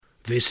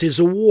This is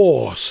a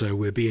war, so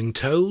we're being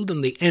told,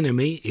 and the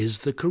enemy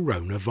is the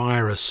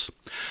coronavirus.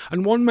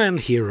 And one man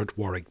here at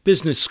Warwick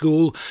Business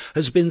School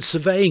has been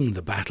surveying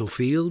the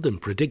battlefield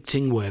and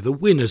predicting where the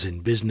winners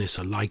in business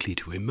are likely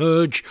to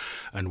emerge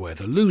and where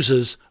the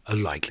losers are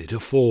likely to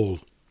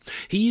fall.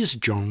 He's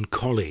John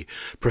Colley,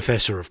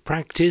 Professor of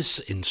Practice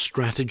in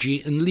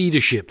Strategy and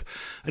Leadership,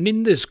 and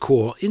in this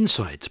Core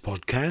Insights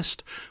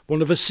podcast, one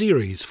of a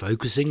series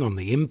focusing on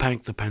the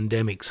impact the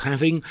pandemic's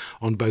having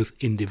on both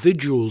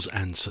individuals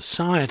and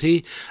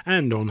society,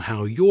 and on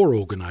how your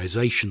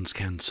organisations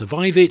can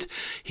survive it,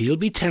 he'll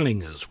be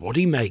telling us what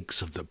he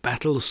makes of the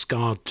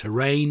battle-scarred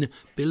terrain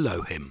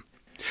below him.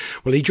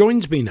 Well, he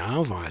joins me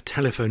now via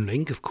telephone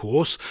link, of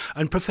course,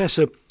 and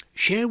Professor,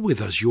 share with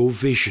us your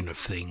vision of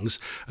things,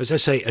 as I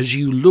say, as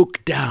you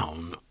look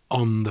down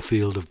on the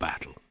field of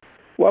battle.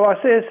 Well, I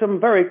see some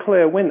very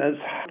clear winners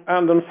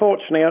and,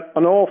 unfortunately,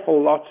 an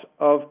awful lot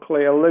of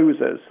clear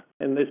losers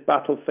in this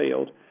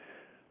battlefield.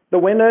 The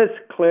winners,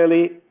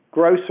 clearly,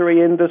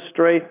 grocery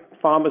industry,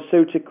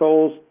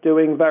 pharmaceuticals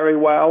doing very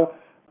well,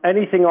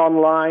 anything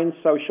online,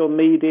 social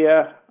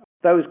media,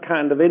 those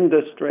kind of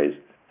industries.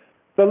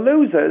 The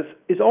losers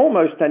is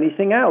almost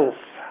anything else.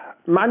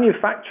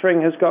 Manufacturing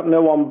has got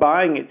no one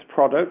buying its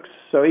products,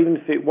 so even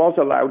if it was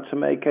allowed to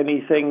make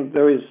anything,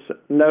 there is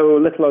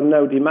little or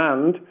no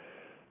demand.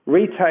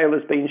 Retail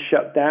has been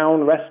shut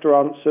down,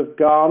 restaurants have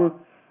gone.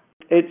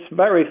 It's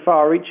very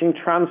far-reaching.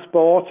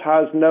 Transport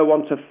has no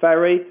one to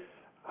ferry.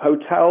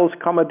 Hotels,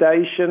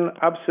 accommodation,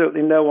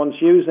 absolutely no one's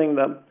using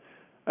them.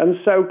 And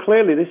so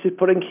clearly this is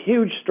putting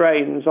huge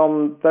strains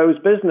on those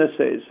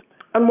businesses.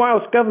 And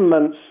whilst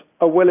governments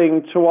are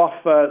willing to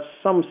offer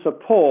some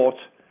support,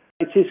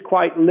 it is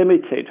quite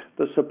limited,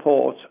 the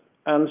support.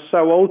 And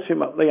so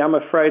ultimately, I'm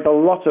afraid a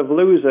lot of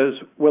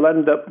losers will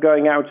end up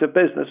going out of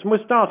business. And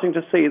we're starting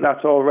to see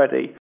that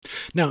already.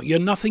 Now, you're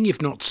nothing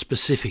if not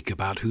specific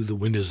about who the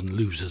winners and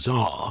losers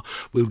are.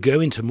 We'll go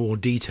into more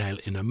detail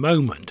in a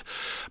moment.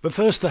 But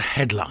first, the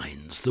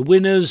headlines. The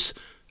winners: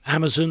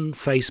 Amazon,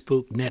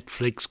 Facebook,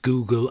 Netflix,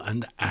 Google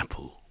and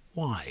Apple.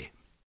 Why?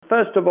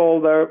 First of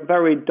all, they're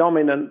very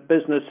dominant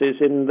businesses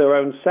in their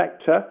own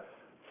sector.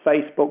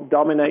 Facebook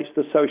dominates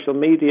the social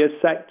media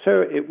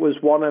sector. It was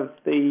one of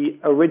the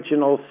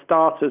original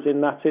starters in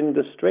that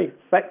industry,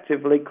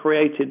 effectively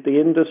created the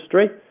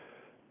industry.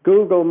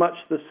 Google, much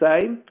the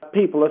same.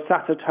 People are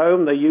sat at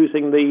home. They're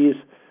using these,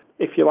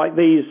 if you like,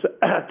 these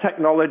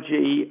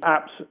technology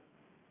apps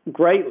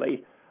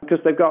greatly because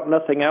they've got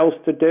nothing else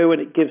to do,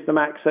 and it gives them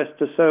access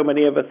to so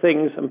many other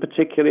things, and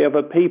particularly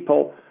other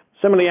people.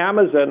 Similarly,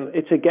 Amazon,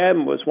 it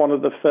again was one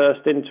of the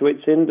first into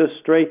its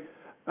industry.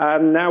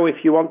 And now if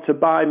you want to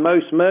buy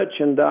most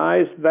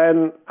merchandise,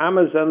 then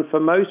Amazon,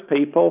 for most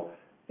people,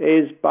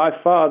 is by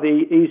far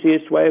the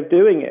easiest way of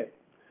doing it.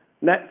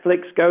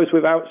 Netflix goes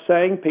without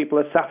saying. People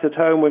are sat at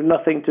home with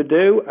nothing to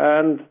do,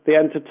 and the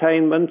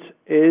entertainment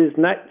is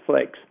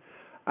Netflix.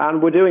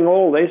 And we're doing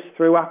all this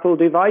through Apple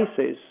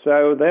devices,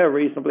 so they're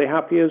reasonably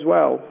happy as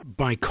well.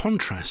 By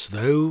contrast,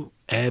 though,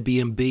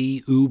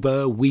 Airbnb,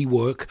 Uber,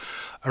 WeWork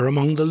are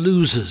among the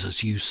losers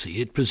as you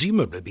see it,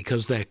 presumably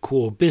because their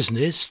core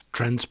business,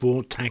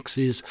 transport,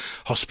 taxis,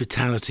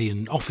 hospitality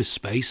and office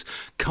space,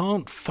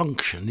 can't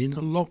function in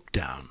a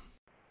lockdown.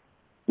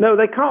 No,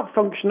 they can't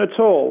function at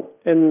all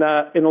in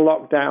a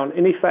lockdown.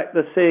 In effect,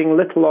 they're seeing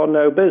little or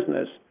no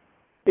business.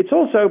 It's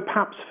also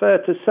perhaps fair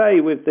to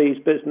say with these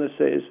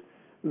businesses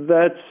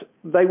that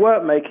they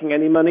weren't making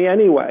any money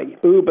anyway.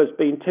 Uber's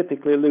been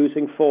typically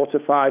losing 4 to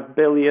 5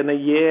 billion a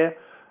year.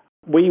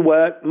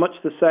 WeWork, much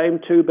the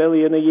same, 2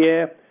 billion a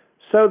year.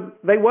 So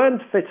they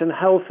weren't fit and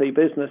healthy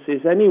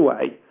businesses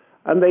anyway,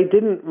 and they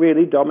didn't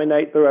really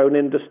dominate their own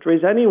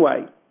industries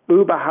anyway.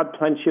 Uber had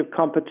plenty of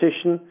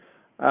competition.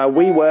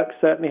 WeWork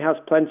certainly has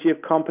plenty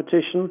of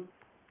competition.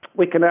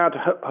 We can add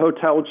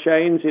hotel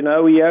chains in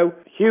OYO,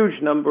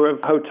 huge number of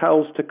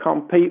hotels to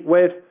compete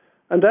with.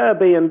 And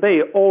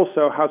Airbnb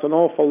also has an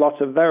awful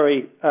lot of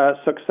very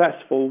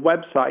successful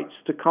websites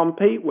to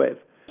compete with.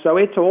 So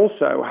it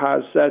also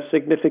has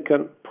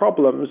significant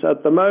problems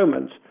at the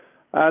moment.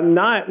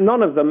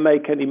 None of them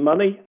make any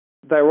money.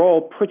 They're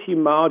all pretty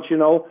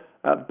marginal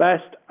at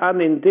best.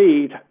 And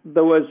indeed,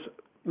 there was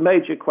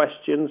major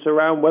questions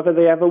around whether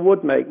they ever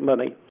would make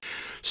money.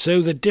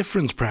 So the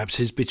difference perhaps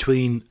is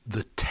between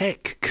the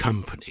tech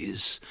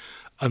companies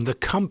and the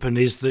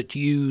companies that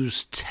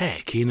use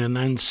tech in an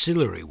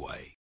ancillary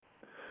way.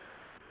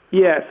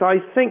 Yes, I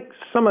think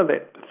some of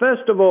it.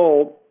 First of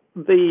all,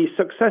 the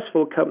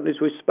successful companies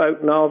we've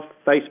spoken of,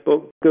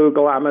 Facebook,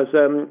 Google,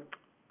 Amazon,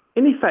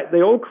 in effect,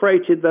 they all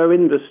created their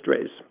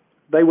industries.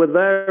 They were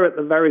there at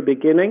the very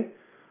beginning,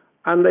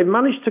 and they've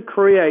managed to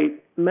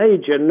create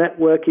major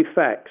network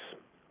effects.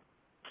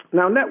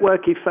 Now,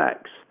 network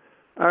effects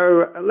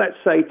are, let's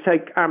say,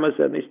 take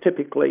Amazon is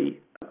typically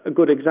a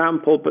good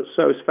example, but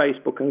so is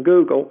Facebook and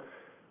Google,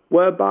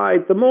 whereby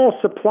the more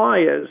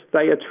suppliers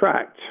they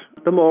attract,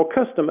 the more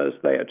customers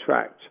they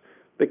attract,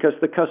 because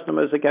the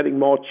customers are getting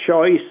more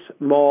choice,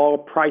 more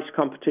price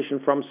competition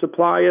from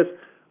suppliers.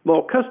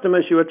 More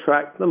customers you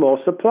attract, the more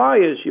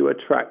suppliers you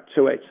attract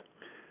to it.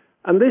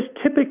 And this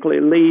typically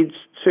leads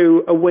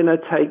to a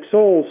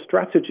winner-takes-all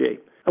strategy.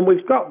 And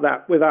we've got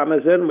that with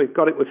Amazon, we've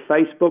got it with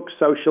Facebook,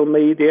 social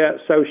media,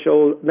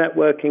 social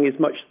networking is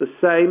much the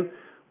same,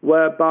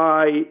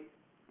 whereby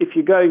if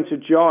you're going to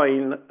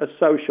join a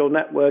social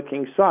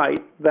networking site,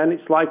 then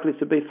it's likely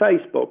to be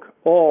Facebook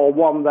or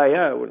one they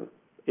own,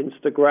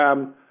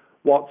 Instagram,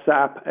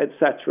 WhatsApp,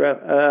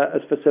 etc.,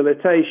 as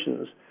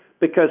facilitations,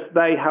 because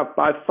they have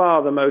by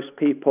far the most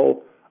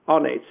people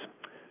on it.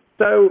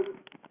 So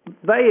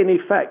they, in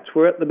effect,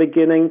 were at the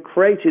beginning,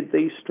 created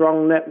these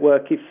strong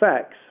network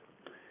effects.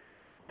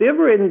 The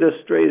other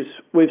industries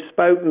we've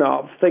spoken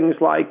of, things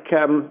like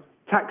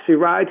taxi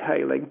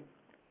ride-hailing,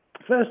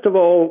 first of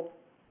all,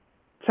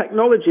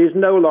 technology is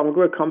no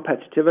longer a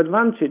competitive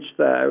advantage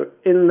there,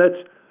 in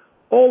that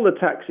all the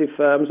taxi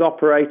firms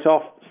operate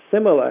off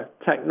similar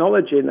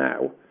technology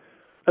now.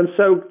 And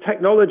so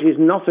technology is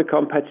not a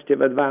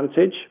competitive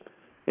advantage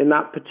in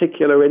that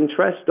particular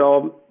interest,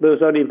 or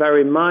there's only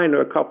very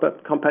minor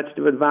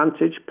competitive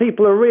advantage.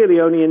 People are really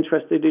only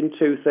interested in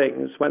two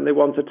things when they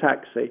want a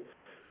taxi.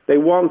 They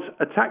want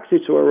a taxi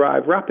to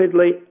arrive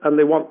rapidly, and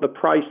they want the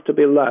price to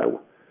be low.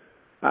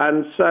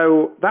 And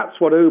so that's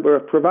what Uber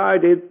have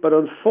provided, but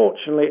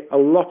unfortunately a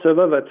lot of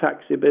other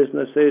taxi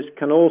businesses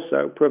can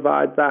also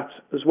provide that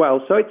as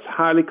well. So it's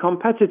highly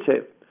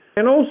competitive.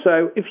 And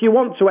also, if you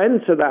want to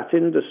enter that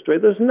industry,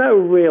 there's no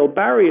real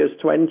barriers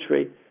to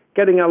entry.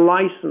 Getting a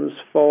license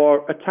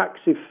for a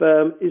taxi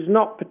firm is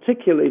not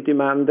particularly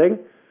demanding,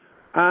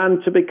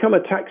 and to become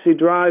a taxi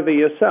driver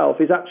yourself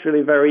is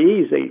actually very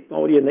easy.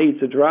 All you need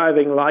is a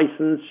driving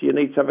license, you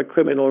need to have a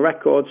criminal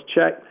records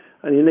check,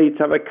 and you need to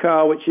have a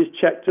car which is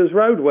checked as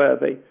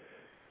roadworthy.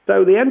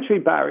 So the entry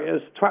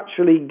barriers to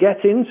actually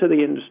get into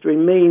the industry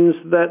means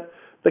that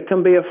there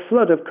can be a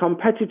flood of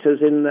competitors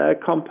in there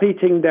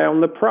competing down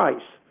the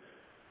price.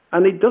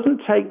 And it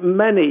doesn't take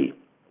many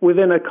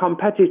within a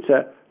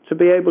competitor to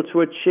be able to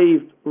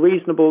achieve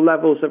reasonable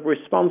levels of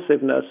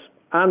responsiveness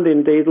and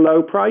indeed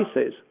low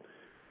prices.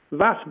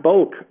 Vast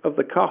bulk of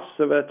the costs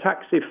of a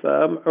taxi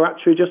firm are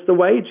actually just the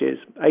wages.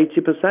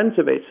 80%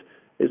 of it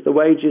is the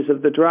wages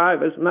of the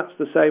drivers, and that's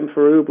the same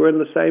for Uber and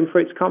the same for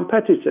its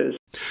competitors.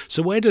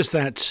 So where does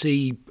that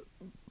see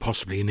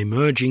possibly an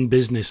emerging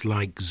business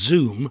like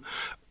Zoom,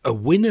 a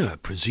winner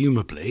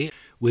presumably,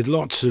 with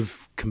lots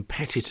of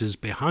competitors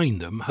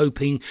behind them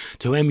hoping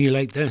to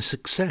emulate their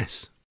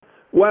success?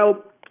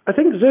 Well, I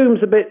think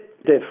Zoom's a bit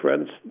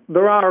different.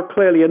 There are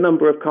clearly a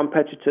number of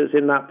competitors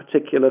in that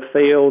particular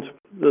field.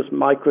 There's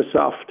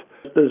Microsoft,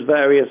 there's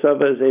various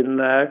others in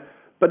there.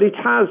 But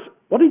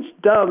what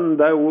it's done,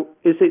 though,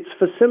 is it's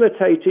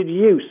facilitated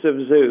use of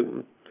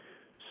Zoom.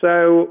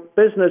 So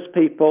business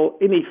people,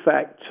 in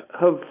effect,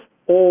 have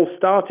all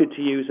started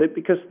to use it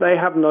because they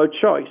have no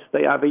choice.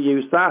 They either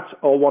use that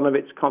or one of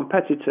its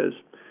competitors.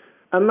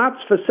 And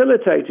that's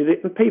facilitated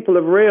it, and people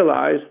have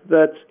realized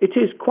that it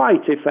is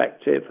quite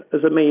effective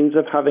as a means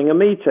of having a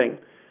meeting,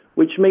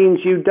 which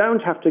means you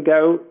don't have to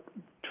go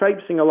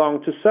traipsing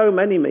along to so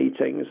many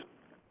meetings.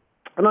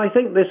 And I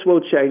think this will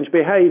change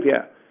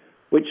behavior,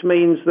 which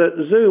means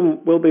that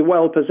Zoom will be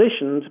well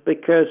positioned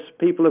because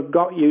people have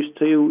got used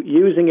to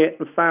using it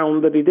and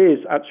found that it is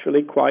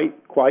actually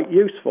quite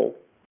useful.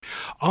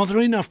 Are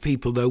there enough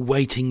people, though,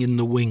 waiting in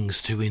the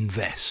wings to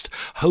invest,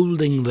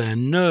 holding their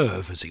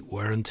nerve, as it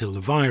were, until the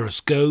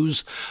virus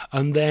goes,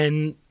 and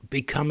then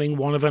becoming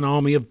one of an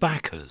army of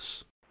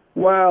backers?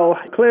 Well,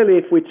 clearly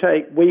if we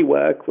take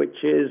WeWork,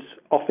 which is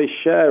office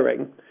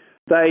sharing,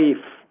 they've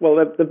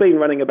been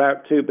running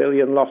about 2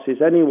 billion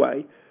losses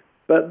anyway,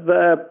 but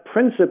their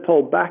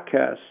principal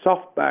backer,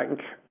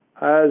 SoftBank,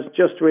 has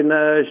just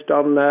reneged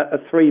on a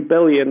 3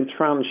 billion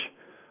tranche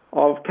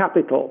of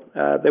capital.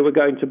 They were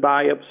going to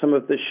buy up some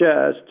of the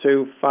shares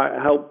to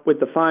help with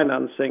the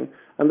financing,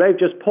 and they've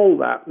just pulled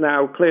that.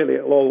 Now, clearly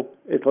it'll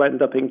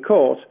end up in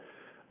court,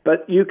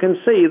 but you can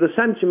see the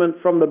sentiment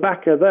from the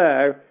backer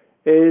there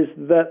is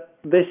that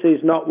this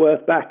is not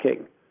worth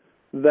backing,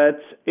 that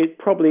it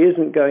probably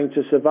isn't going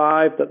to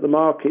survive, that the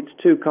market's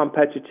too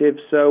competitive,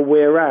 so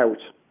we're out.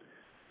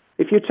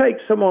 If you take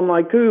someone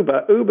like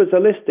Uber's a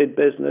listed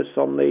business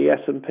on the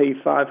S&P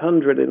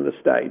 500 in the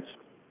States.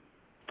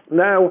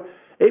 Now,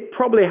 it's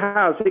probably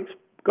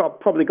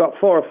got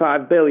 4 or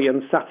 5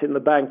 billion sat in the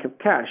bank of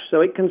cash,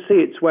 so it can see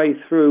its way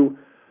through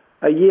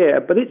a year.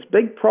 But its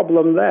big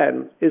problem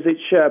then is its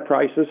share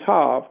price has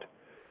halved.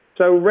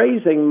 So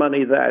raising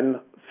money then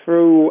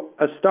through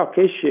a stock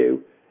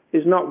issue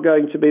is not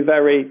going to be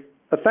very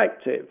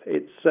effective.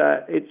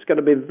 It's going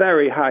to be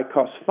very high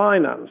cost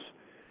finance.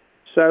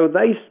 So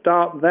they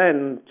start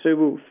then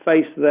to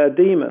face their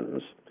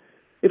demons.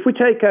 If we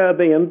take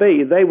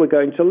Airbnb, they were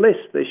going to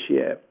list this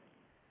year.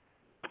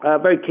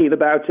 Very keen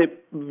about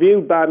it,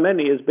 viewed by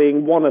many as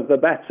being one of the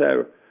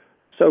better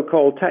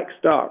so-called tech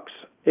stocks,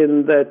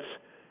 in that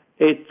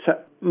it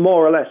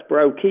more or less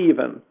broke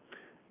even.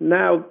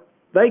 Now,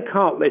 they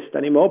can't list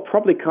anymore,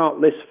 probably can't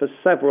list for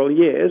several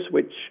years,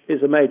 which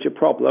is a major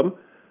problem,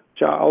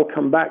 which I'll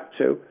come back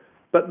to.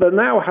 But they're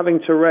now having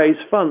to raise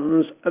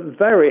funds at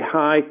very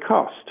high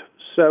cost.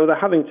 So they're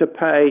having to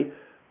pay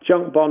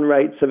junk bond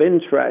rates of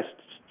interest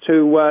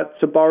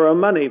to borrow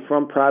money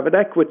from private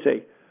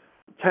equity,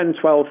 10,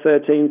 12,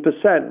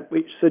 13%,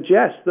 which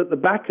suggests that the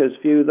backers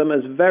view them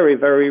as very,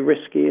 very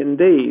risky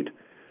indeed.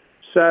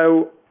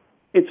 So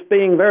it's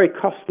being very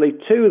costly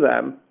to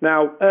them.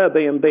 Now,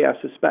 Airbnb, I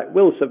suspect,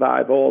 will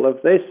survive all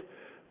of this,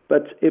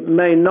 but it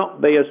may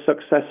not be as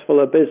successful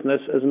a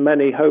business as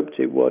many hoped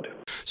it would.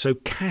 So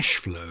cash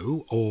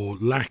flow or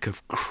lack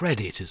of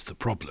credit is the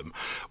problem.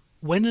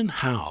 When and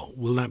how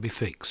will that be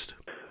fixed?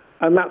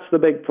 And that's the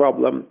big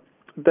problem,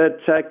 that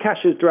cash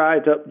has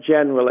dried up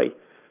generally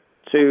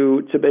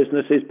to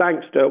businesses.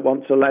 Banks don't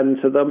want to lend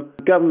to them.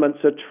 Governments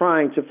are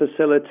trying to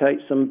facilitate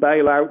some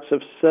bailouts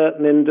of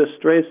certain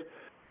industries,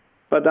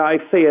 but I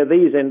fear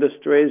these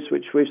industries,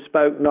 which we've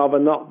spoken of, are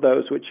not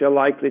those which are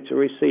likely to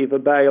receive a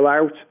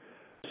bailout.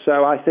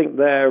 So I think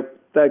they're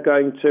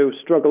going to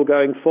struggle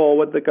going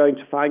forward. They're going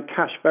to find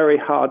cash very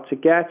hard to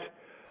get.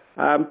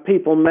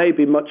 People may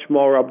be much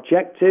more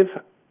objective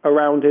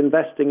around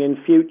investing in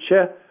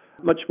future,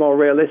 much more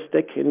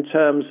realistic in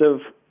terms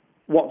of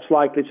what's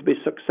likely to be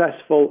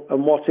successful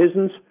and what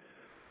isn't.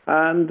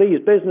 And these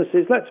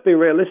businesses, let's be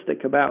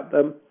realistic about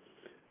them.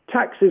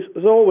 Taxis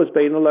has always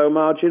been a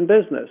low-margin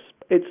business.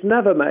 It's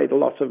never made a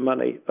lot of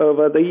money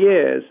over the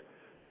years.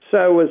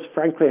 So as,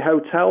 frankly,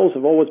 hotels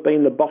have always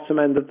been the bottom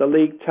end of the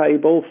league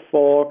table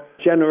for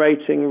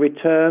generating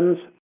returns.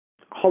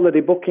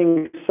 Holiday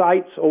booking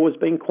sites always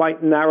been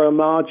quite narrow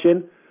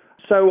margin.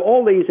 So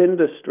all these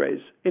industries,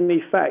 in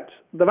effect,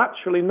 they've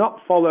actually not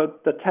followed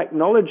the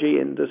technology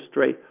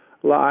industry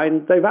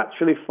line. They've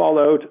actually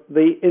followed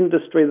the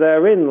industry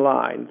they're in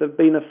line. They've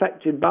been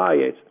affected by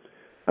it.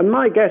 And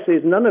my guess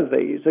is none of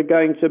these are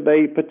going to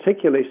be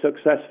particularly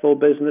successful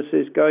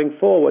businesses going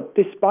forward,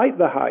 despite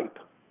the hype.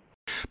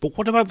 But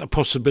what about the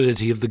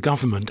possibility of the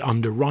government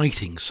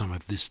underwriting some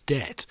of this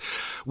debt?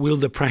 Will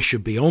the pressure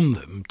be on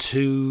them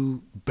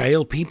to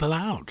bail people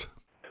out?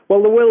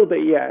 Well, there will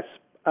be, yes.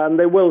 And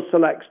they will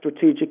select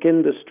strategic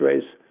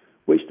industries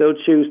which they'll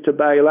choose to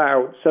bail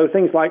out. So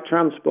things like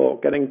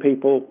transport, getting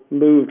people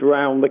moved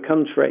around the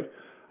country,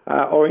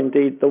 or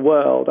indeed the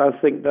world. I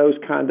think those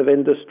kind of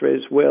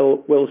industries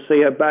will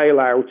see a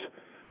bailout.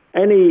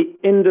 Any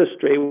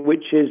industry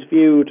which is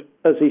viewed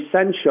as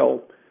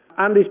essential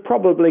and has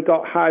probably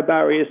got high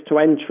barriers to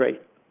entry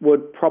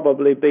would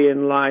probably be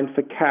in line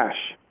for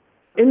cash.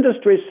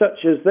 Industries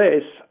such as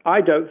this,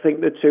 I don't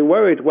think they're too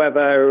worried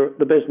whether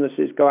the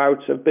businesses go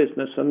out of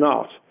business or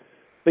not,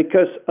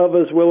 because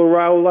others will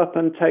roll up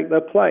and take their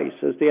place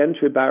as the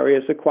entry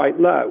barriers are quite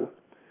low.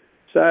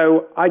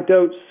 So I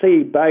don't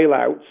see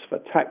bailouts for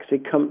taxi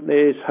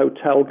companies,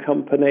 hotel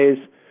companies,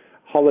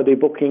 holiday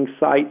booking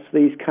sites,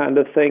 these kind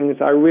of things.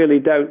 I really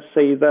don't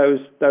see those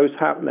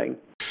happening.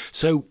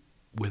 So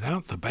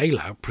without the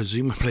bailout,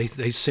 presumably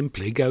they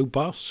simply go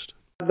bust?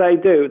 They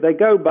do. They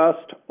go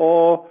bust,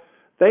 or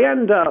they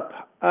end up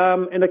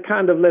in a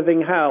kind of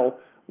living hell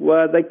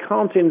where they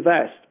can't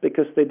invest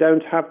because they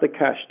don't have the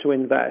cash to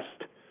invest.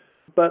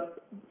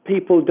 But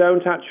people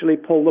don't actually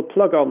pull the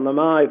plug on them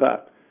either.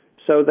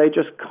 So they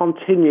just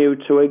continue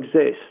to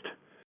exist,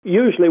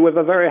 usually with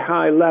a very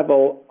high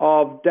level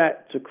of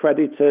debt to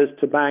creditors,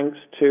 to banks,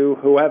 to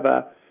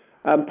whoever,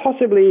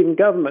 possibly even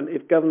government,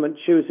 if government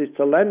chooses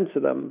to lend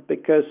to them,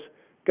 because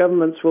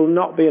governments will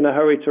not be in a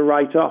hurry to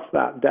write off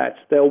that debt.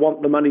 They'll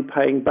want the money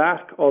paying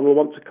back, or they'll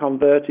want to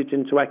convert it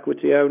into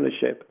equity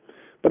ownership.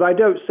 But I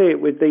don't see it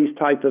with these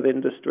type of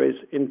industries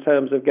in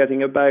terms of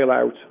getting a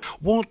bailout.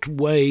 What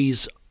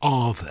ways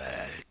are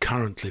there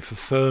currently for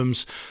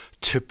firms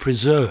to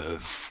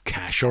preserve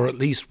cash, or at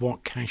least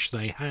what cash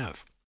they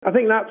have? I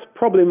think that's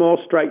probably more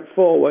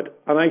straightforward,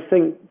 and I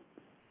think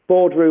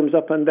boardrooms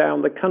up and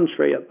down the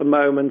country at the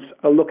moment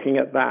are looking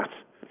at that.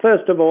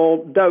 First of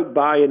all, don't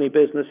buy any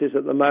businesses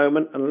at the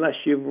moment unless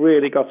you've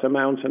really got a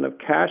mountain of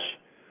cash,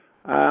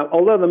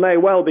 although there may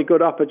well be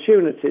good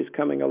opportunities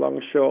coming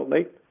along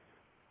shortly.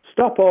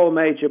 Stop all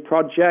major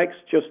projects,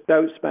 just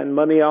don't spend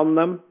money on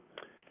them.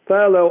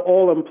 Furlough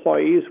all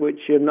employees which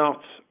you're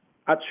not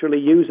actually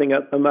using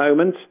at the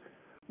moment.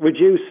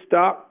 Reduce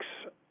stocks.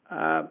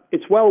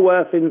 It's well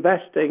worth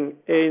investing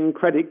in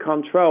credit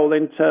control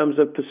in terms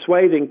of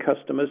persuading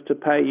customers to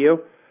pay you.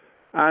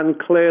 And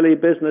clearly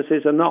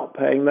businesses are not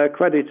paying their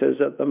creditors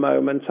at the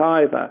moment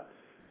either.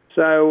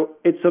 So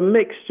it's a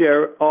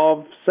mixture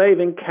of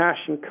saving cash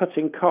and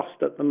cutting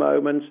cost at the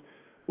moment,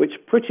 which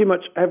pretty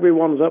much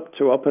everyone's up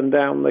to up and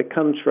down the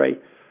country.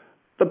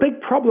 The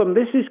big problem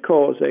this is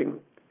causing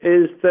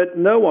is that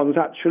no one's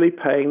actually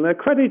paying their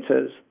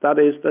creditors, that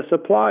is, the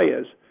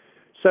suppliers.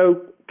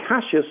 So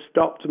cash has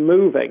stopped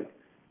moving.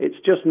 It's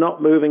just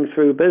not moving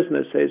through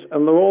businesses,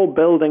 and they're all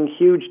building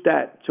huge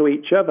debt to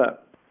each other.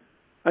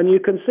 And you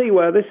can see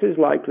where this is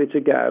likely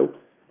to go,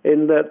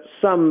 in that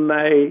some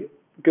may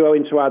go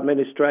into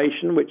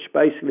administration, which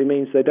basically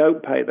means they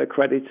don't pay their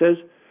creditors,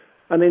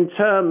 and in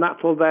turn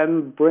that will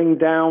then bring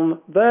down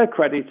their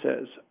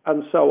creditors,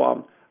 and so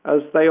on,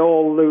 as they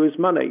all lose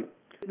money.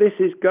 This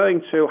is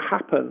going to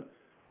happen,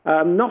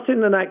 not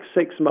in the next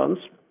 6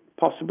 months,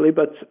 possibly,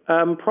 but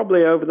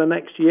probably over the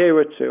next year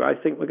or two, I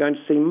think we're going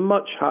to see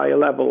much higher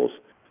levels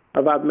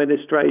of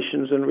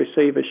administrations and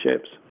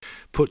receiverships.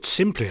 Put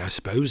simply, I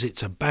suppose,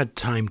 it's a bad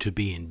time to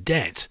be in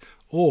debt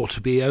or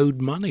to be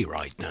owed money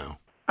right now.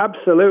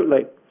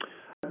 Absolutely.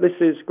 This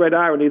is great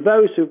irony.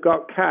 Those who've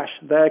got cash,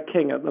 they're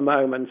king at the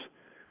moment.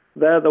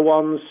 They're the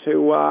ones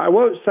who are, I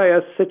won't say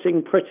are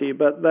sitting pretty,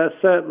 but they're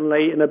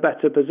certainly in a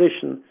better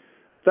position.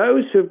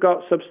 Those who've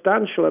got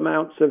substantial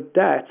amounts of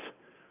debt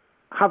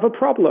have a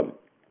problem,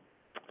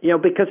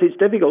 because it's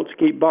difficult to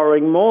keep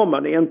borrowing more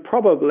money, and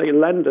probably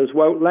lenders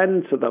won't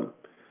lend to them.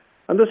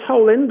 And there's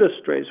whole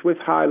industries with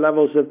high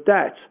levels of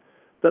debt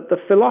that the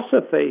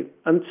philosophy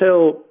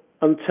until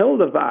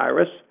the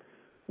virus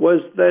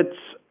was that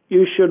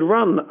you should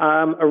run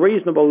a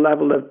reasonable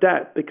level of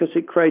debt because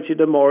it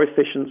created a more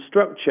efficient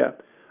structure,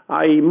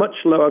 i.e. much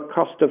lower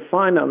cost of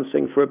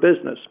financing for a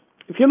business.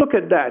 If you look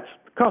at debt,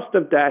 the cost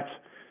of debt,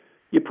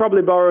 you're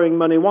probably borrowing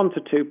money 1%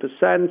 to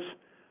 2%.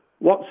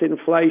 What's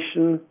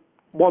inflation?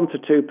 1%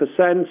 to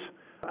 2%.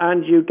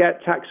 And you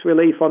get tax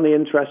relief on the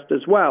interest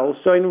as well.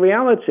 So in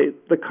reality,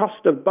 the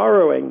cost of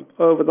borrowing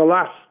over the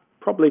last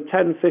probably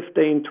 10,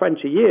 15,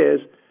 20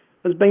 years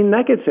has been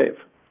negative.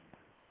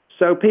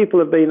 So people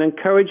have been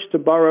encouraged to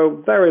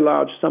borrow very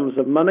large sums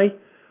of money,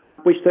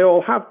 which they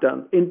all have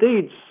done.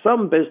 Indeed,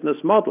 some business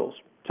models,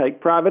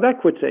 take private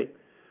equity,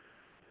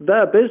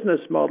 their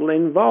business model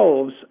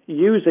involves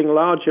using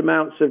large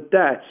amounts of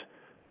debt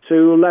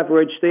to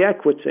leverage the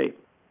equity.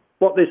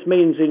 What this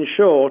means, in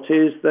short,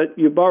 is that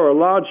you borrow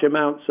large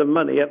amounts of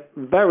money at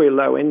very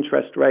low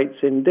interest rates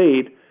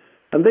indeed,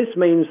 and this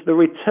means the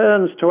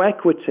returns to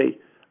equity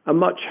are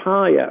much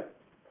higher.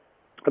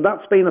 And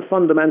that's been a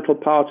fundamental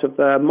part of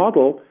their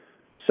model.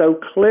 So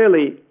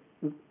clearly,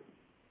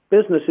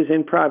 businesses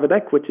in private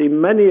equity,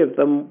 many of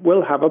them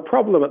will have a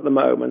problem at the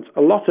moment,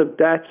 a lot of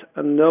debt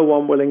and no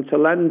one willing to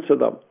lend to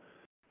them.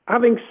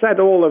 Having said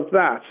all of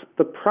that,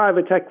 the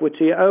private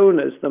equity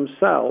owners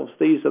themselves,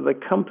 these are the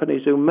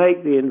companies who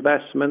make the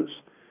investments,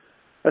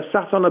 are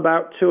sat on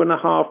about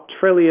 $2.5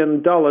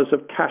 trillion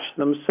of cash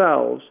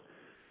themselves.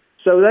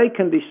 So they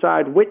can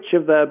decide which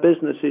of their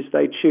businesses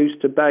they choose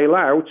to bail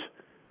out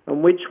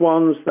and which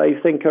ones they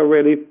think are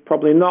really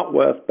probably not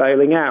worth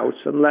bailing out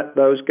and let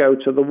those go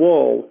to the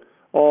wall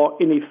or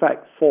in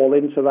effect fall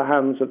into the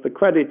hands of the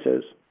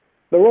creditors.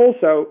 They're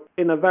also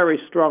in a very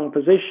strong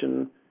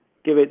position,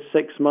 give it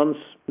 6 months,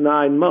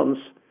 9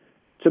 months,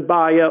 to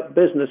buy up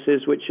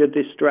businesses which are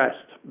distressed.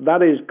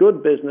 That is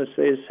good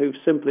businesses who've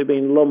simply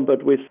been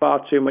lumbered with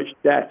far too much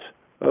debt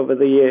over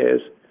the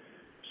years.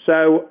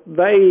 So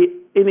they,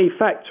 in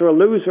effect, are a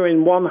loser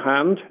in one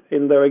hand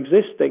in their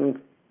existing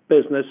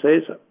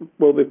businesses,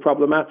 will be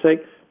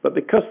problematic, but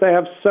because they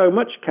have so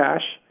much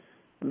cash,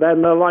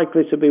 then they're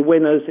likely to be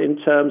winners in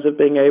terms of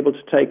being able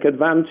to take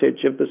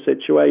advantage of the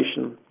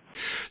situation.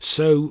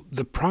 So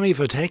the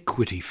private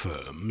equity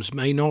firms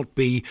may not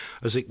be,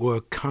 as it were,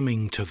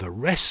 coming to the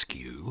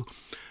rescue,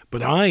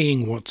 but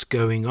eyeing what's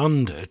going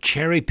under,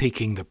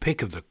 cherry-picking the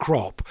pick of the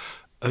crop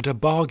at a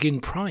bargain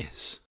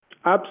price.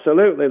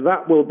 Absolutely,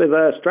 that will be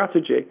their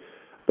strategy.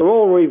 They're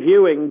all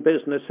reviewing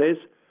businesses.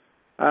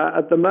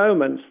 At the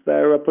moment,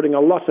 they're putting a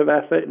lot of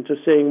effort into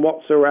seeing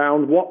what's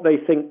around, what they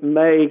think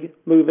may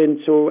move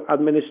into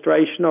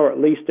administration or at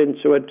least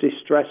into a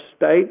distressed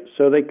state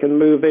so they can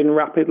move in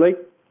rapidly.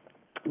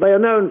 They are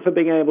known for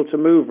being able to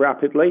move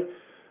rapidly.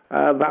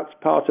 That's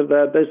part of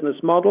their business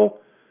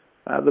model.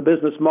 The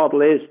business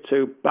model is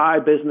to buy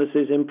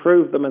businesses,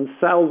 improve them and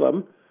sell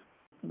them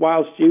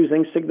whilst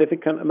using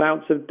significant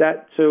amounts of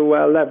debt to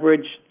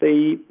leverage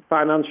the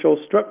financial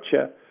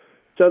structure.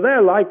 So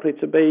they're likely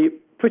to be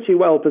pretty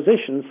well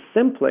positioned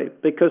simply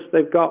because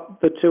they've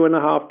got the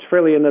 $2.5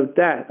 trillion of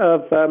debt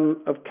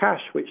of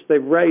cash which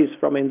they've raised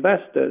from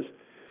investors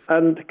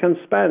and can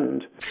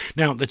spend.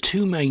 Now, the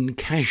two main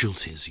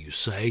casualties, you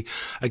say,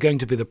 are going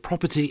to be the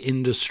property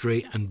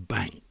industry and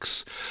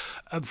banks.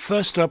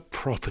 First up,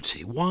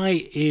 property.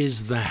 Why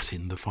is that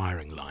in the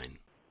firing line?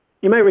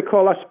 You may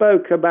recall I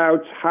spoke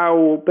about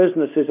how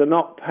businesses are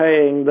not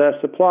paying their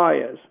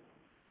suppliers.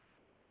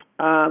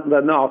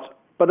 They're not.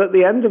 But at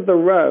the end of the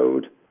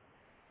road,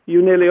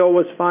 you nearly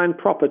always find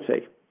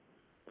property.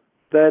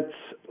 That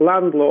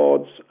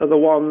landlords are the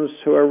ones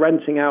who are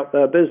renting out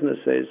their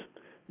businesses.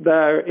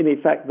 They're, in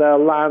effect, their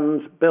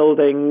land,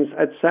 buildings,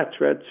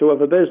 etc., to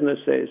other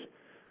businesses.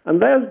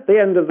 And they're at the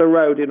end of the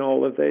road in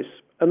all of this,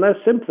 and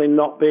they're simply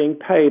not being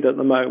paid at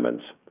the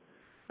moment.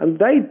 And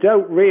they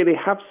don't really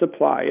have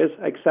suppliers,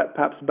 except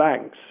perhaps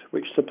banks,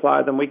 which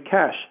supply them with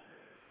cash,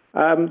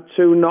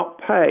 to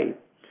not pay.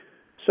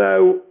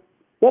 So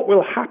what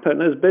will happen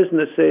as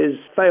businesses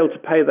fail to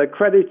pay their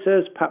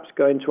creditors, perhaps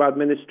go into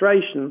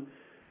administration,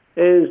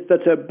 is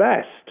that at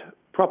best,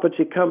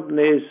 property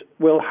companies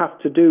will have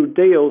to do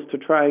deals to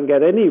try and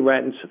get any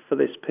rent for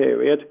this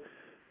period.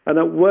 And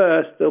at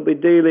worst, they'll be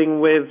dealing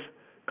with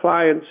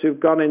clients who've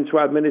gone into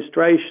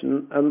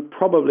administration and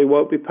probably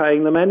won't be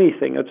paying them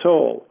anything at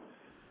all.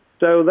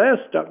 So they're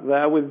stuck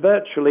there with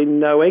virtually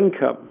no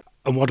income.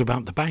 And what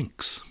about the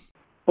banks?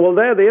 Well,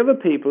 they're the other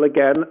people,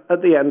 again,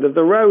 at the end of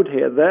the road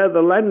here. They're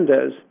the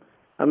lenders,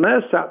 and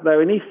they're sat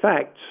there in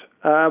effect.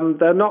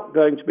 They're not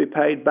going to be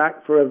paid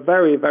back for a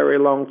very, very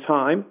long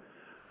time.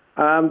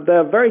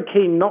 They're very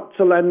keen not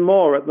to lend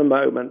more at the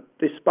moment,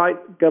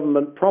 despite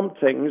government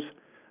promptings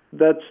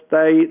that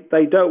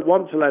they don't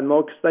want to lend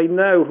more because they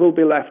know who'll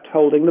be left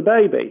holding the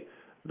baby.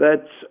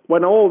 That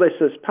when all this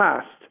has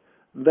passed,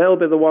 they'll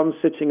be the ones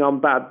sitting on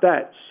bad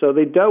debts. So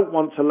they don't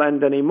want to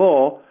lend any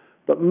more,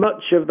 but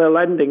much of the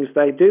lendings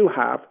they do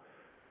have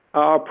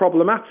are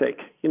problematic.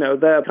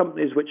 There are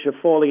companies which are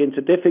falling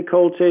into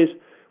difficulties,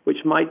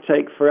 which might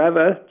take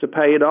forever to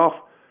pay it off,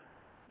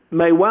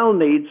 may well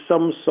need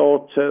some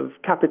sort of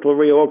capital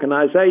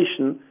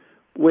reorganization,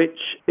 which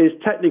is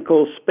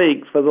technical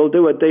speak for they'll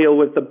do a deal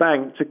with the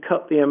bank to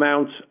cut the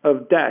amount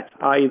of debt,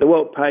 i.e. they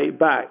won't pay it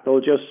back. They'll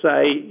just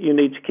say, you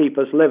need to keep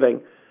us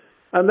living.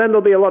 And then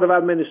there'll be a lot of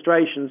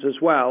administrations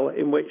as well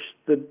in which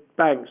the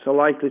banks are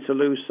likely to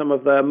lose some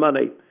of their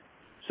money.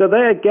 So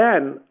they,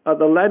 again, are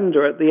the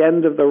lender at the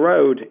end of the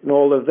road in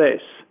all of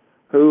this,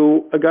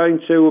 who are going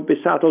to be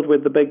saddled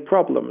with the big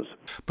problems.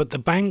 But the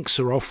banks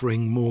are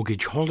offering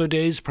mortgage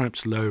holidays,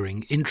 perhaps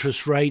lowering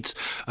interest rates,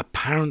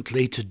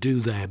 apparently to do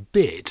their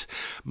bit.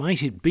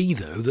 Might it be,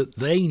 though, that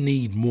they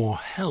need more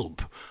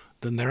help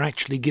than they're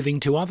actually giving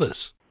to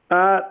others?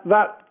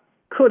 That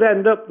could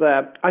end up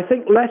there. I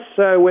think less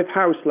so with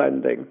house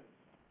lending,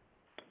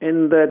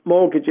 in that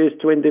mortgages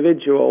to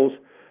individuals,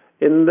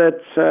 in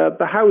that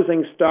the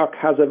housing stock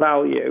has a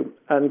value,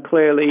 and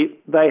clearly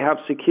they have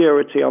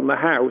security on the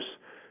house.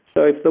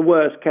 So if the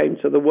worst came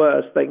to the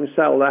worst, they can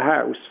sell the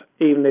house,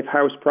 even if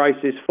house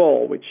prices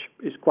fall, which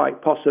is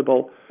quite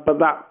possible. But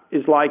that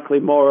is likely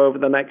more over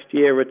the next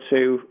year or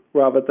two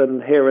rather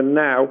than here and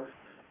now.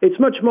 It's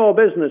much more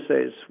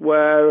businesses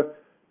where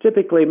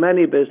typically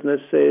many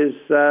businesses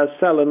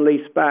sell and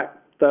lease back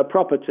their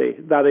property.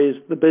 That is,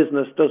 the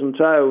business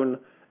doesn't own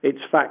its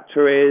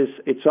factories,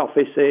 its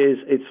offices,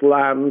 its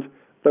land.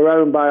 They're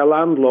owned by a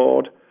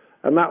landlord,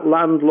 and that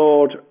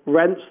landlord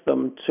rents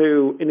them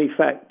to, in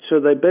effect,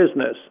 to the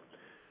business.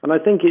 And I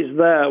think it's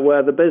there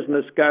where the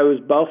business goes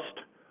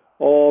bust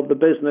or the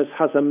business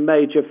has a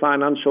major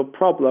financial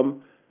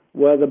problem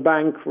where the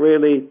bank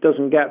really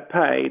doesn't get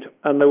paid,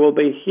 and there will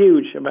be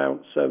huge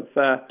amounts of,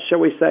 shall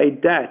we say,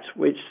 debt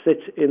which sit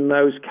in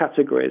those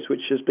categories,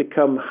 which has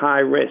become high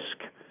risk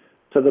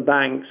to the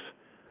banks.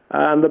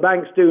 And the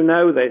banks do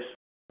know this.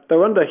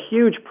 They're under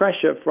huge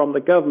pressure from the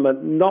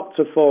government not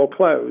to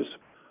foreclose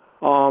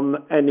on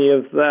any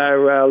of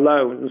their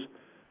loans,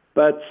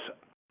 but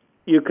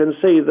you can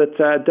see that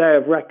a day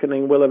of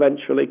reckoning will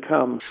eventually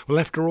come. Well,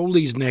 after all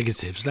these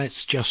negatives,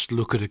 let's just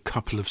look at a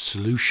couple of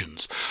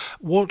solutions.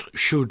 What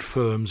should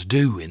firms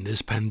do in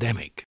this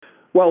pandemic?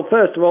 Well,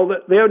 first of all,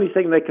 the only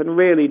thing they can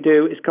really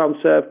do is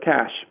conserve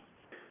cash.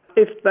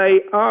 If they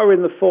are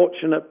in the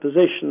fortunate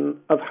position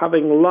of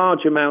having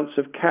large amounts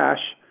of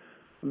cash,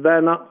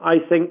 then I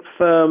think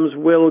firms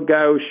will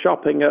go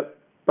shopping at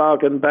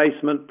bargain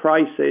basement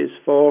prices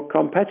for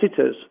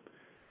competitors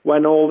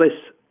when all this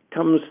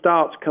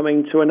starts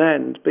coming to an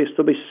end, because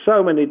there'll be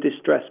so many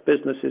distressed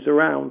businesses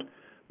around.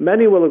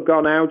 Many will have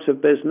gone out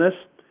of business,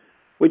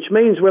 which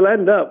means we'll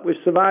end up with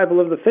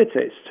survival of the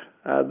fittest.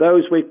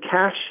 Those with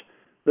cash,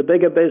 the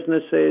bigger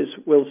businesses,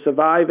 will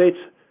survive it.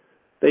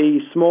 The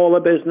smaller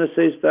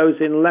businesses, those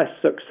in less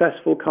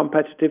successful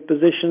competitive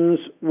positions,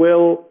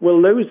 will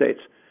lose it.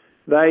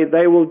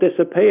 They will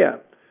disappear.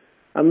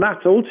 And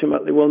that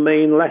ultimately will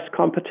mean less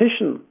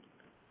competition.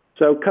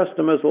 So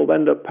customers will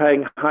end up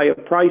paying higher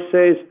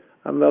prices,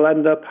 and they'll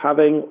end up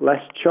having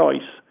less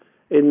choice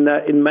in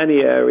many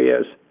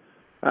areas.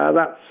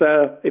 That's,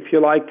 if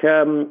you like,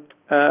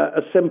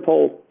 a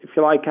simple, if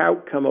you like,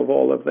 outcome of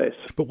all of this.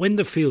 But when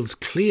the field's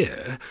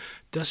clear,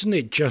 doesn't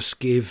it just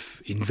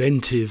give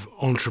inventive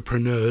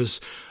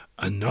entrepreneurs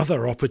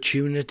another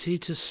opportunity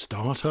to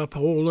start up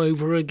all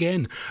over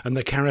again, and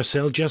the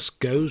carousel just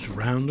goes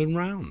round and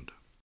round?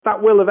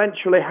 That will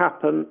eventually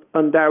happen,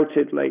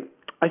 undoubtedly.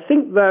 I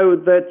think,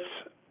 though, that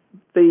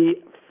the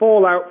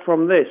fallout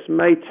from this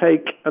may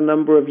take a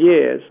number of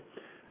years,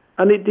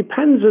 and it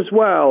depends as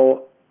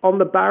well on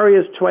the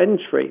barriers to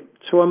entry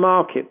to a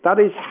market. That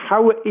is,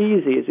 how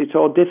easy is it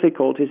or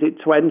difficult is it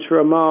to enter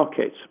a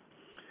market?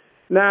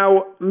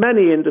 Now,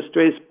 many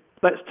industries,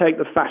 let's take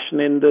the fashion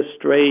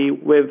industry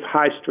with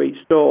high street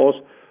stores,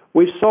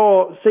 we've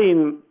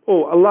seen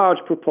a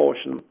large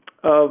proportion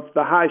of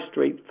the high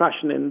street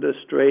fashion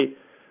industry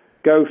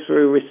go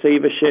through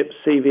receiverships,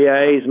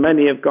 CVAs.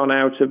 Many have gone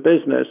out of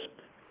business,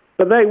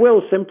 but they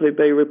will simply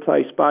be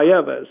replaced by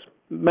others.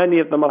 Many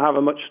of them will have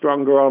a much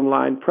stronger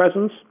online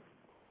presence,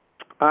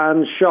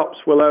 and shops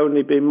will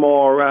only be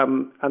more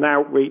an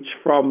outreach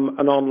from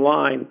an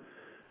online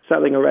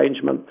selling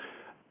arrangement.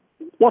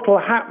 What will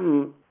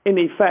happen in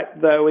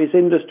effect, though, is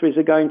industries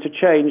are going to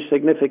change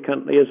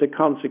significantly as a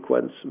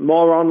consequence.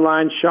 More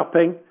online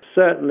shopping,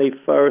 certainly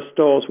for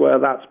stores where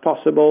that's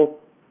possible.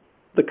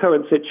 The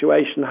current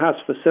situation has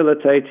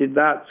facilitated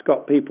that. It's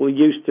got people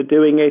used to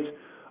doing it,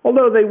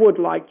 although they would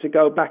like to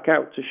go back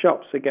out to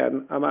shops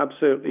again, I'm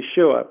absolutely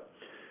sure.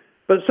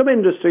 But some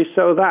industries,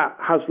 so that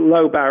has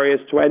low barriers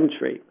to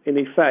entry in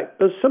effect.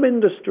 But some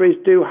industries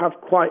do have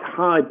quite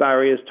high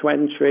barriers to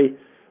entry,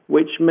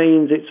 which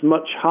means it's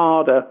much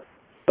harder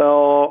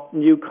for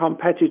new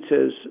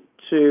competitors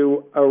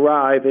to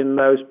arrive in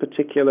those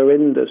particular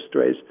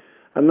industries.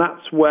 And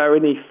that's where,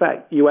 in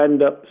effect, you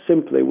end up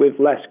simply with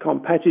less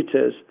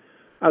competitors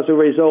as a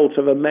result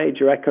of a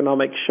major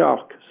economic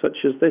shock, such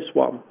as this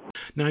one.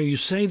 Now, you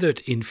say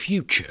that in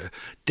future,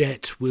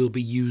 debt will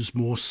be used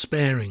more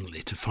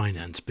sparingly to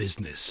finance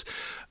business.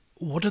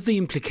 What are the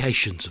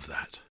implications of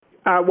that?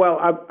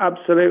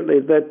 Absolutely.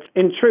 That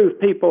in truth,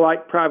 people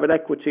like private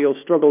equity will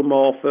struggle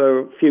more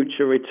for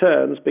future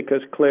returns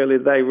because clearly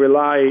they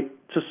rely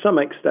to some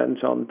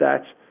extent on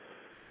debt.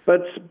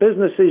 But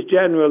businesses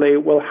generally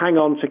will hang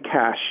on to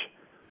cash.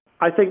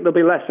 I think there'll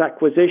be less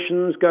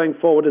acquisitions going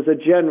forward as a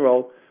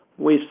general.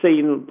 We've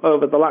seen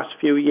over the last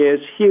few years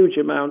huge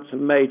amounts of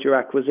major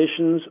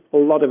acquisitions, a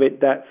lot of it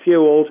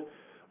debt-fueled.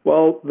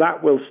 Well,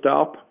 that will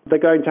stop. They're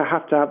going to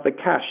have the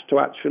cash to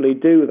actually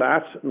do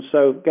that. And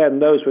so, again,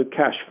 those with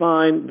cash,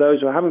 fine.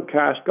 Those who haven't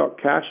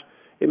got cash.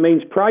 It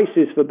means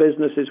prices for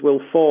businesses will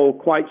fall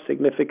quite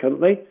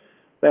significantly.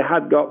 They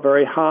had got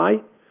very high.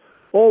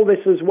 All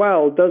this as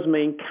well does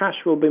mean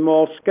cash will be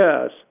more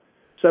scarce.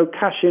 So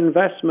cash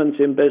investment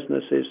in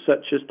businesses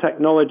such as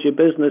technology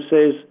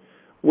businesses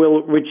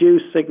will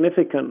reduce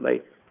significantly.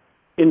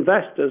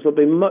 Investors will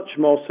be much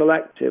more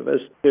selective as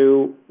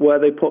to where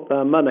they put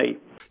their money.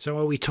 So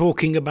are we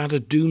talking about a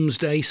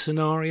doomsday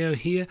scenario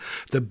here?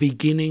 The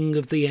beginning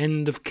of the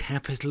end of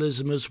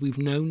capitalism as we've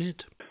known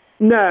it?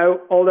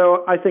 No,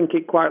 although I think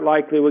it quite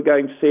likely we're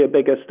going to see a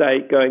bigger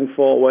state going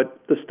forward.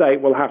 The state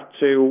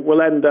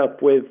will end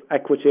up with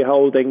equity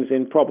holdings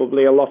in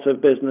probably a lot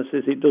of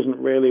businesses it doesn't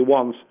really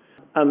want.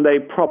 And they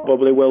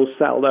probably will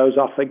sell those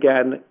off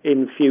again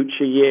in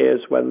future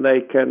years when they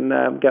can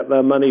get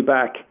their money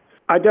back.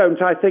 I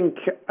think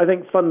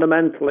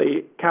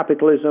fundamentally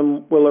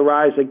capitalism will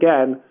arise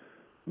again,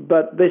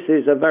 but this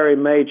is a very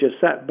major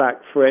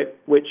setback for it,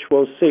 which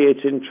will see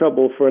it in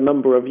trouble for a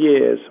number of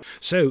years.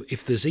 So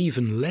if there's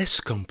even less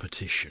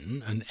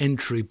competition and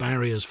entry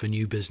barriers for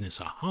new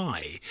business are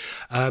high,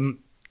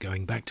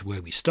 going back to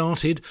where we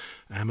started,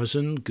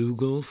 Amazon,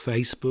 Google,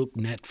 Facebook,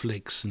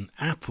 Netflix and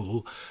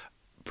Apple,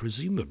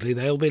 presumably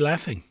they'll be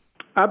laughing.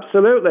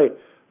 Absolutely.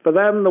 For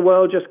them, the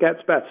world just gets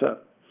better.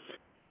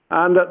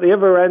 And at the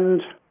other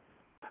end,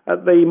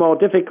 at the more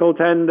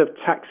difficult end of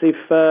taxi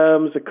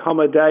firms,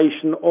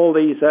 accommodation, all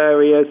these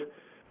areas,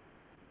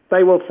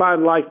 they will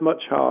find life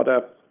much harder.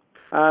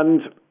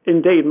 And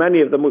indeed,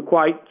 many of them were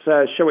quite,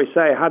 shall we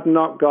say, had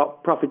not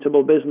got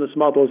profitable business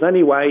models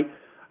anyway,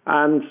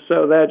 and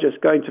so they're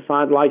just going to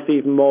find life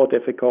even more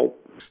difficult.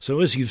 So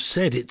as you've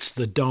said, it's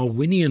the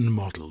Darwinian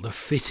model. The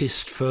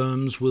fittest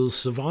firms will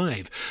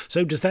survive.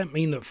 So does that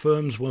mean that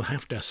firms will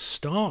have to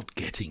start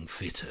getting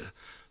fitter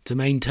to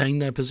maintain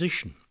their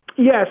position?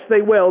 Yes,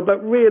 they will,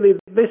 but really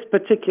this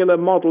particular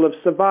model of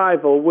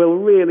survival will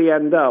really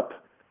end up,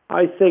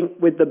 I think,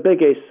 with the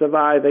biggest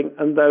surviving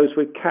and those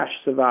with cash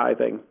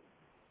surviving.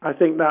 I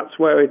think that's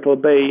where it'll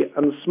be,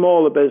 and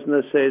smaller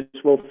businesses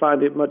will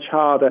find it much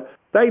harder.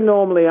 They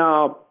normally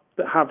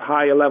have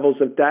higher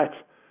levels of debt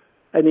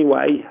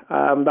anyway.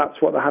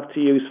 That's what they have to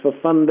use for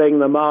funding.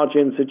 The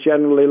margins are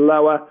generally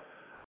lower.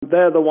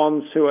 They're the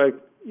ones who are,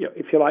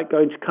 if you like,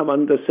 going to come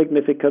under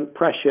significant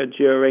pressure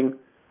during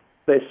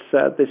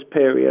this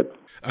period.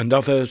 And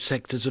other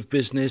sectors of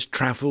business,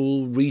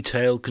 travel,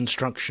 retail,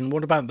 construction,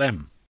 what about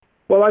them?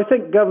 Well, I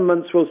think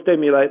governments will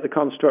stimulate the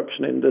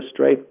construction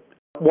industry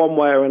one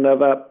way or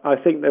another. I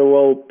think they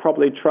will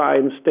probably try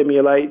and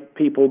stimulate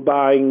people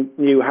buying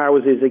new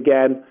houses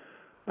again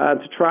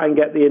to try and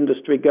get the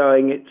industry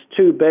going. It's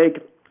too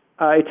big.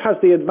 It has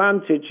the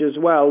advantage as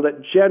well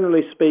that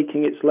generally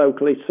speaking it's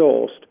locally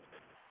sourced.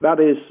 That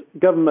is,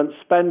 government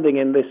spending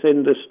in this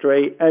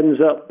industry ends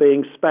up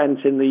being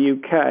spent in the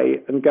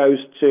UK and goes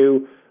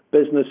to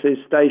businesses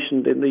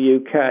stationed in the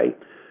UK.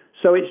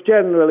 So it's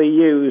generally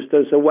used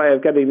as a way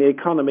of getting the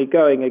economy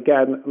going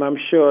again, and I'm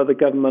sure the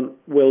government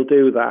will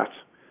do that.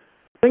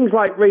 Things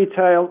like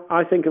retail,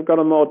 I think, have got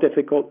a more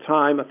difficult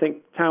time. I think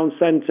town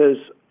centres,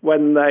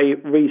 when they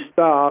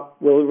restart,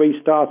 will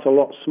restart a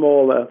lot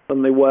smaller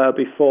than they were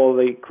before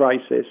the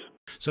crisis.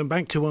 So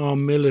back to our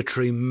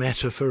military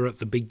metaphor at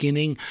the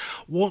beginning,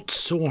 what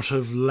sort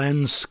of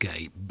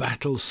landscape,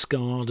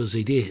 battle-scarred as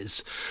it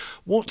is,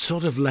 what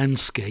sort of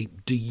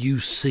landscape do you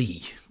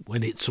see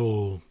when it's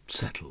all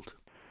settled?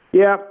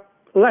 Yeah,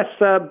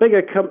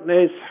 bigger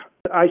companies.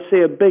 I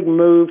see a big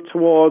move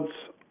towards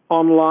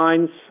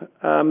online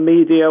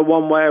media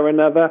one way or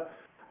another.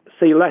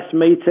 See less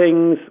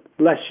meetings,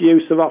 less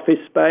use of office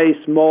space,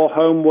 more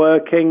home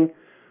working,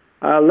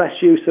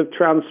 less use of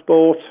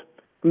transport.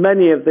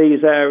 Many of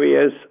these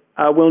areas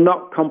will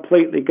not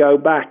completely go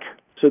back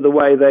to the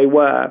way they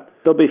were.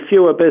 There'll be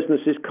fewer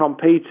businesses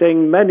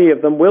competing. Many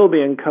of them will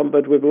be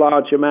encumbered with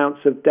large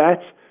amounts of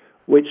debt,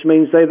 which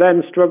means they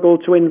then struggle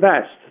to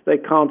invest. They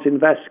can't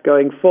invest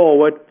going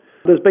forward.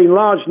 There's been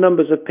large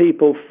numbers of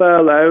people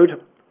furloughed,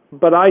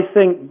 but I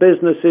think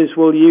businesses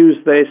will use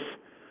this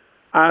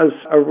as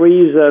a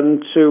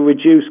reason to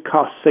reduce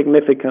costs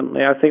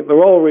significantly. I think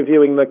they're all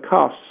reviewing the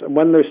costs, and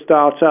when they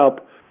start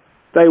up,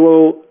 they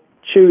will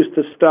choose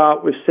to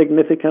start with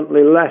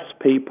significantly less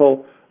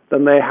people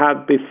than they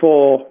had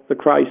before the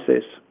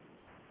crisis.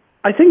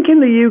 I think in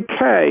the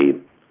UK,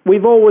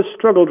 we've always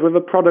struggled with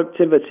a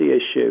productivity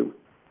issue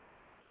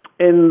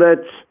in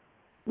that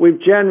we've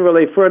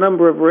generally, for a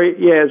number of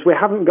years, we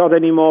haven't got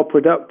any more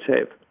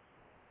productive.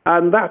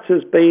 And that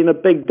has been a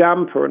big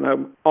damper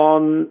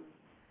on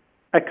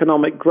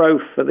economic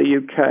growth for the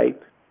UK.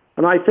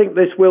 And I think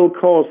this will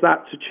cause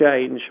that to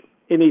change.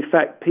 In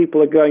effect,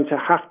 people are going to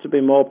have to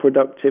be more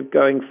productive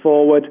going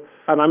forward.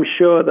 And I'm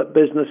sure that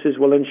businesses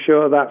will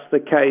ensure that's the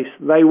case.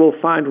 They will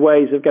find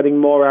ways of getting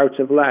more out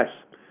of less.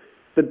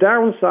 The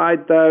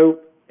downside, though,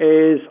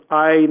 is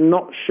I'm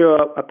not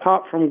sure,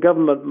 apart from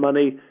government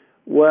money,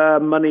 where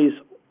money's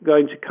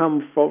going to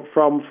come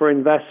from for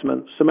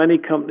investment. So many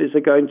companies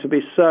are going to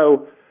be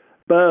so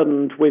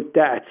burdened with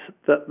debt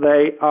that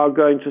they are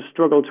going to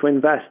struggle to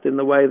invest in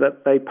the way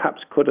that they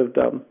perhaps could have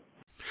done.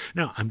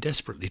 Now, I'm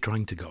desperately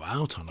trying to go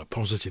out on a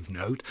positive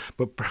note,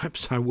 but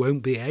perhaps I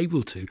won't be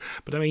able to.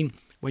 But I mean,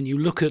 when you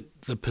look at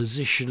the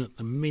position at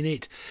the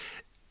minute,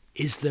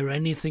 is there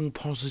anything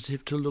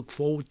positive to look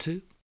forward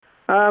to?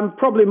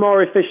 Probably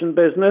more efficient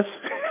business.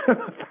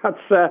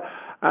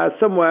 That's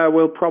somewhere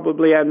we'll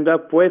probably end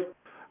up with.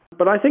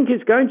 But I think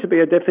it's going to be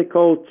a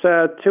difficult 2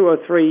 or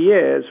 3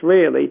 years,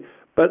 really.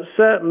 But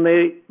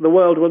certainly the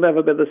world will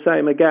never be the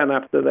same again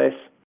after this.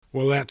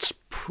 Well, that's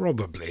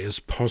probably as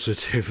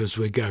positive as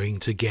we're going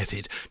to get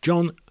it.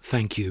 John,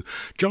 thank you.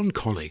 John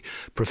Colley,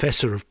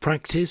 Professor of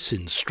Practice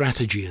in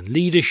Strategy and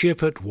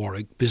Leadership at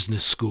Warwick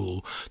Business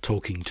School,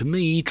 talking to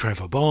me,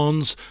 Trevor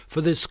Barnes,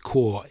 for this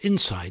Core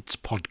Insights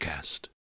podcast.